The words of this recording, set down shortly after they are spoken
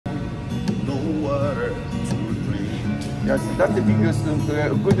Yes, that's the biggest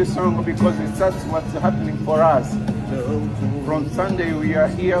good song because that's what's happening for us. From Sunday we are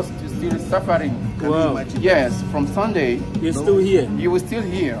here still suffering. Wow. Yes, from Sunday. You're still here? You were still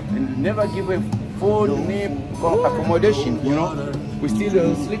here and never give a food, meal, accommodation, you know. We're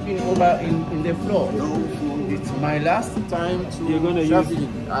still sleeping over in the floor. It's my last time to You're gonna use it?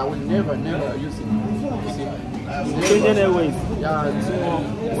 I will never use it. Ghanaians Airways. Yeah, so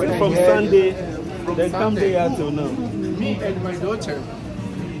From Sunday, they come there till now. Me and my daughter,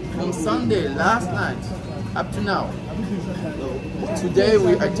 from Sunday last night up to now. Today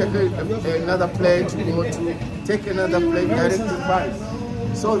I take another plane to go to take another plane direct to Paris.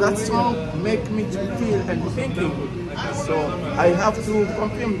 So that song make me to feel and thinking. So I have to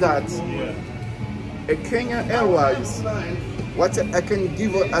confirm that a Kenya Airways, what I can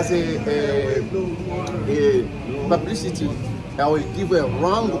give as a publicity, I will give a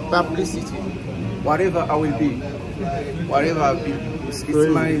wrong publicity. Whatever I will be, whatever I will be. It's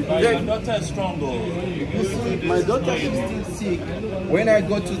my your daughter is strong though. My daughter is still sick. When I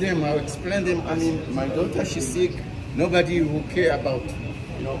go to them, I'll explain them. I mean, my daughter, she's sick. Nobody will care about,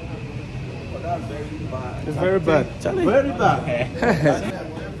 you know. But that's very bad. It's very bad. Charlie. Very bad.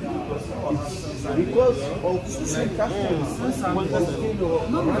 Because of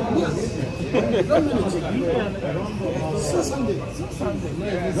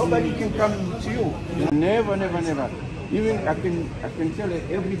nobody can come to you. Never, never, never. Even I can tell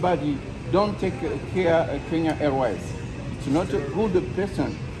everybody, don't take care of Kenya Airways. It's not a good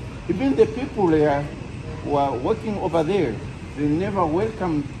person. Even the people there who are working over there, they never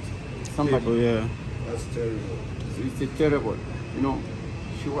welcome somebody. People, yeah. That's terrible. It's terrible. You know,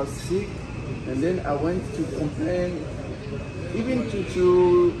 she was sick, and then I went to complain, even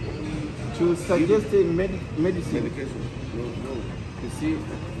to suggest a medicine. You see,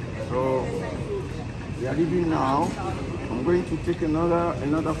 so we are leaving now. I'm going to take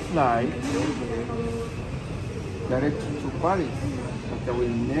another flight direct to Paris. But I will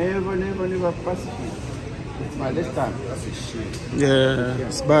never pass here. It's my last time. That's a shame. Yeah,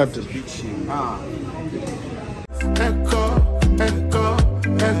 it's bad. It's a big shame.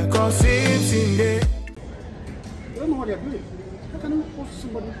 Ekow, Simpson there. I don't know what they're doing. How can you post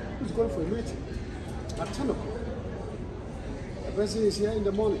somebody who's going for a meeting at 10 o'clock? The person is here in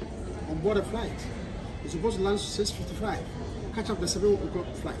the morning on board a flight. He's supposed to launch 6:55, catch up the 7 o'clock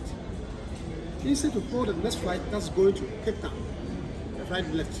flight. Instead to board the next flight that's going to Cape Town, the flight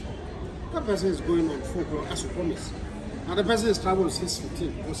left. That person is going on 4 o'clock as you promised. And the person is traveling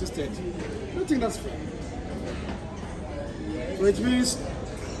 6:15 or 6:30. I don't think that's fair. So it means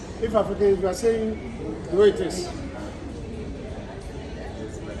if Africans, we are saying the way it is.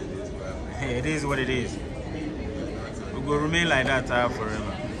 Hey, it is what it is. We will remain like that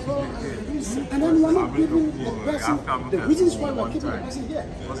forever. So, and then we are not giving the person the reasons why we are keeping the person here.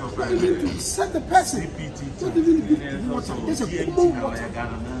 Not even to set the person. Not even give the water. There's a common water.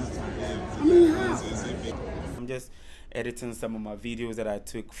 I mean, how? I'm just editing some of my videos that I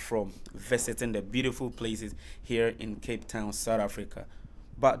took from visiting the beautiful places here in Cape Town, South Africa.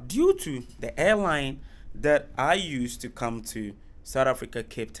 But due to the airline that I used to come to South Africa,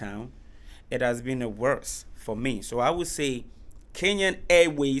 Cape Town, it has been the worst for me. So I would say Ghanaians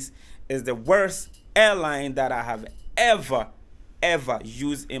Airways is the worst airline that I have ever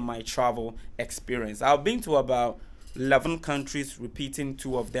used in my travel experience. I've been to about 11 countries, repeating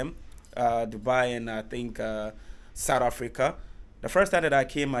 2 of them, Dubai and I think South Africa. The first time that I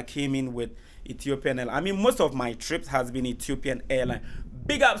came in with Ethiopian Airline. I mean, most of my trips has been Ethiopian Airline.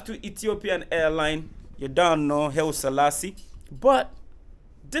 Big ups to Ethiopian Airline. You don't know, Haile Selassie. But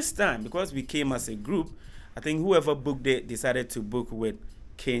this time, because we came as a group, I think whoever booked it decided to book with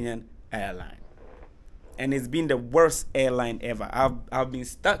Ghanaians Airline. And it's been the worst airline ever. I've been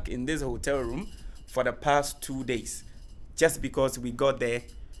stuck in this hotel room for the past 2 days just because we got there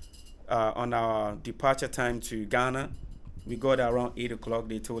on our departure time to Ghana. We got there around 8 o'clock.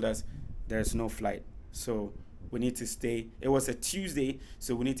 They told us there's no flight. So we need to stay. It was a Tuesday,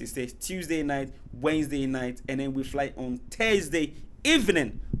 so we need to stay Tuesday night, Wednesday night, and then we fly on Thursday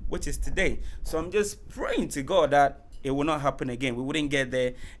evening, which is today. So I'm just praying to God that it will not happen again. We wouldn't get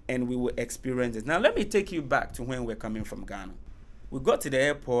there and we will experience it. Now let me take you back to when we're coming from Ghana. We got to the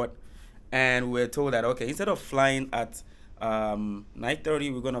airport and we were told that, okay, instead of flying at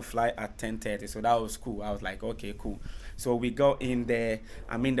 9:30, we're gonna fly at 10:30. So that was cool. I was like, okay, cool. So we got in there.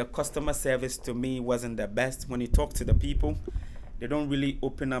 I mean, the customer service to me wasn't the best. When you talk to the people, they don't really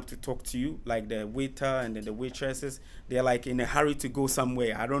open up to talk to you, like the waiter and then the waitresses. They're like in a hurry to go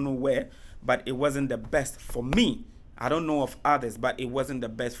somewhere. I don't know where, but it wasn't the best for me. I don't know of others, but it wasn't the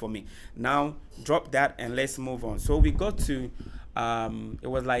best for me. Now, drop that and let's move on. So we got to, it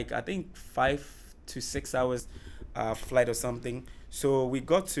was like, I think 5 to 6 hours flight or something. So we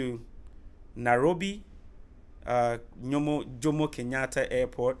got to Nairobi, Jomo Kenyatta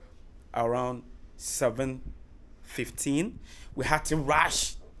Airport around 7:15. We had to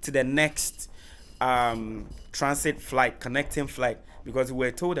rush to the next transit flight, connecting flight, because we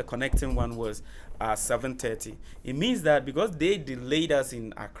were told the connecting one was 7:30. It means that because they delayed us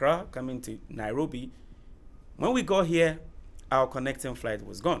in Accra coming to Nairobi, when we got here, our connecting flight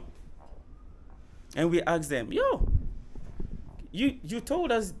was gone. And we asked them, yo, you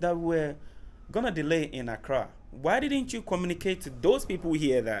told us that we're gonna delay in Accra. Why didn't you communicate to those people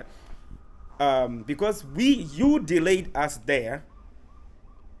here that because you delayed us there,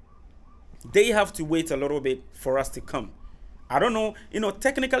 they have to wait a little bit for us to come. I don't know,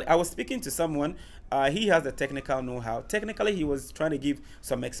 technically, I was speaking to someone, he has the technical know-how. Technically, he was trying to give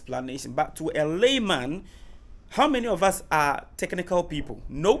some explanation, but to a layman, how many of us are technical people?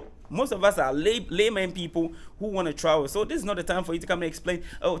 Nope. Most of us are layman people who want to travel. So this is not the time for you to come and explain,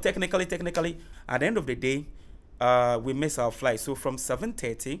 oh, technically. At the end of the day, we missed our flight. So from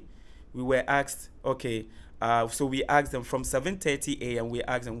 7:30, we were asked, okay, so we asked them from 7:30 a.m., we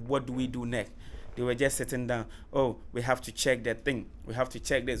asked them, what do we do next? They were just sitting down. Oh, we have to check that thing. We have to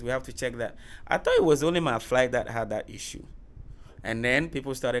check this. We have to check that. I thought it was only my flight that had that issue. And then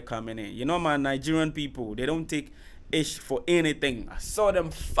people started coming in. My Nigerian people, they don't take ish for anything. I saw them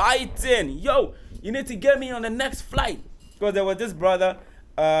fighting. Yo, you need to get me on the next flight. Because there was this brother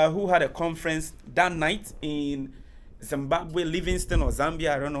who had a conference that night in Zimbabwe, Livingston or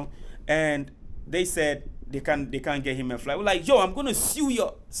Zambia, I don't know. And they said they can't get him a flight. We're like, yo, I'm going to sue you.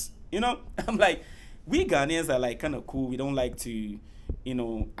 I'm like, we Ghanaians are like kind of cool. We don't like to,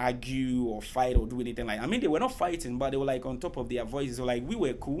 argue or fight or do anything like. I mean, they were not fighting, but they were like on top of their voices. So like we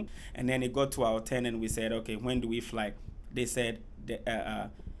were cool. And then it got to our turn, and we said, okay, when do we fly? They said the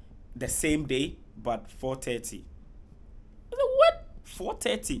same day, but 4:30. I said, what?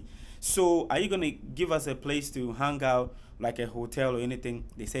 4:30? So are you gonna give us a place to hang out, like a hotel or anything?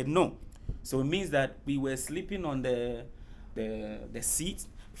 They said no. So it means that we were sleeping on the seats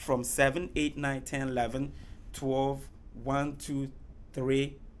from 7, 8, 9, 10, 11, 12, 1, 2,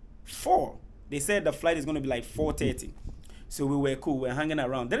 3, 4. They said the flight is going to be like 4:30. So we were cool. We're hanging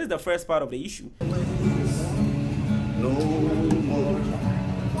around. That is the first part of the issue. No more,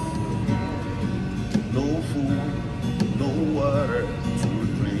 no food, no water to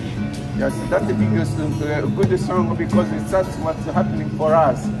drink. Yes, that's the biggest good song because that's what's happening for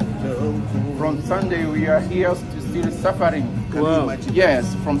us. From Sunday we are here still suffering. Wow.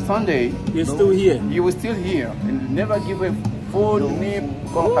 Yes, from Sunday You're still here. you were still here and never give a full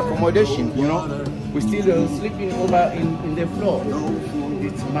accommodation. We still sleeping over in the floor.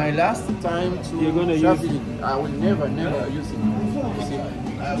 It's my last time to You're gonna travel. use it. I will never use it. You see.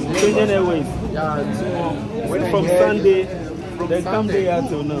 Ghanaians Airways. Yeah, so when I From heard- Sunday, from they come Sunday, there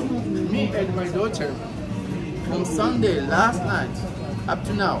till now. me and my daughter from Sunday last night up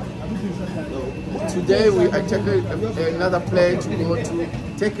to now. Today we are taking another plane to go to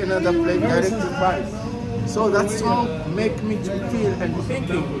take another plane direct to Paris. So that song make me to feel and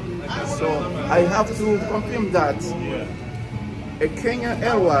thinking. So I have to confirm that a Kenya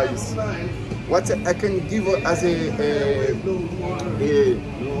Airways, what I can give as a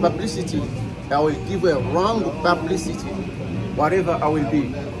publicity, I will give a wrong publicity. Whatever I will be,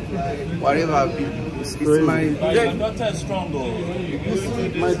 whatever I will be. It's my daughter is strong though.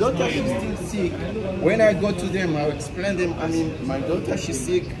 my daughter is still sick. When I go to them, I explain them. I mean, my daughter, she's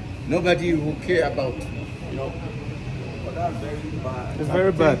sick. Nobody will care about. It's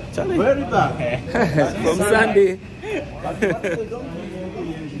very bad. Charlie. Very bad. From Sunday.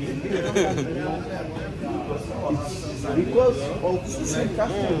 Because of system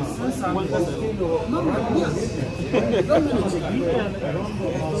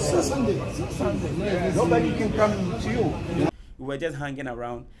nobody can come to you. We were just hanging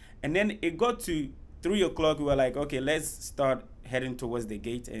around, and then it got to 3 o'clock. We were like, okay, let's start heading towards the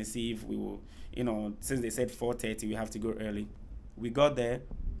gate and see if we will, since they said 4:30, we have to go early. We got there,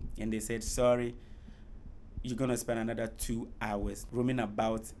 and they said, sorry, you're gonna spend another 2 hours roaming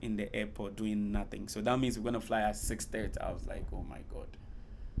about in the airport doing nothing. So that means we're gonna fly at 6:30. I was like, oh my God.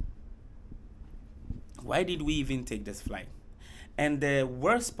 Why did we even take this flight? And the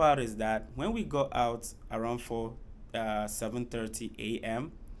worst part is that when we got out around 7:30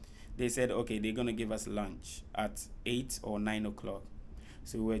 a.m., they said, okay, they're gonna give us lunch at 8 or 9 o'clock.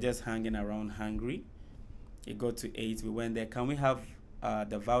 So we were just hanging around hungry. It got to 8. We went there. Can we have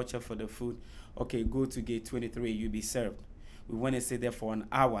the voucher for the food. Okay, go to gate 23, you'll be served. We went and sit there for an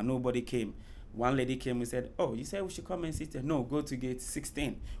hour. Nobody came. One lady came and said, oh, you said we should come and sit there. No, go to gate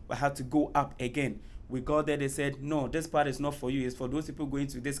 16. We had to go up again. We got there, they said, no, this part is not for you. It's for those people going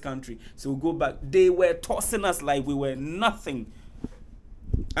to this country. So we go back. They were tossing us like we were nothing.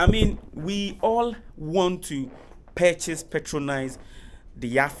 I mean, we all want to patronize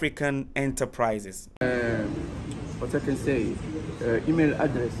the African enterprises. What I can say, email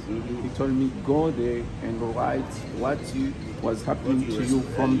address. He told me go there and write what was happening to you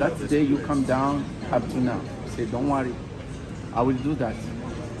from that day you come down up to now. He said, don't worry, I will do that.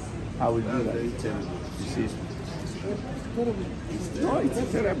 I will do that. You see? No,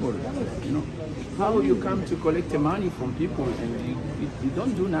 it's terrible. You know, how you come to collect the money from people and you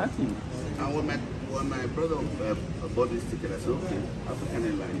don't do nothing. And when my brother bought this ticket, I said, okay, African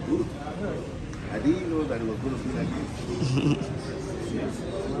Airline, good. I didn't know that it was going to be like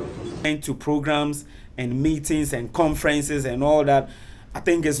this. Into programs and meetings and conferences and all that, I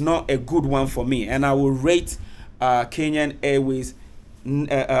think it's not a good one for me. And I will rate Kenyan Airways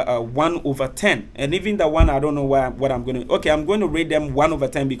 1/10, and even the one I don't know what I'm going to. Okay, I'm going to rate them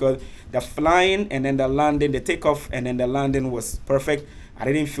 1/10 because the flying and then the landing, the takeoff and then the landing was perfect. I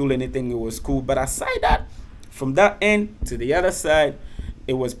didn't feel anything. It was cool, but aside that, from that end to the other side,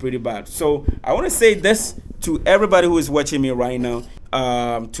 it was pretty bad. So I want to say this to everybody who is watching me right now: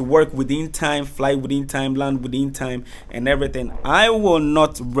 to work within time, fly within time, land within time, and everything. I will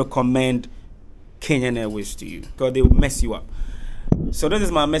not recommend Kenyan Airways to you because they will mess you up. So this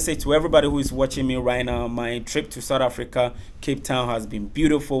is my message to everybody who is watching me right now. My trip to South Africa, Cape Town, has been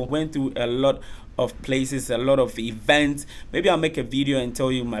beautiful. Went through a lot of places, a lot of events. Maybe I'll make a video and tell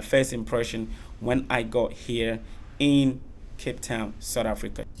you my first impression when I got here in Cape Town, South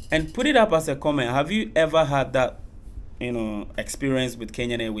Africa. And put it up as a comment. Have you ever had that, experience with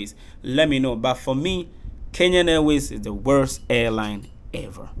Kenyan Airways? Let me know. But for me, Kenyan Airways is the worst airline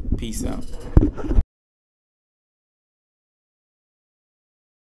ever. Peace out.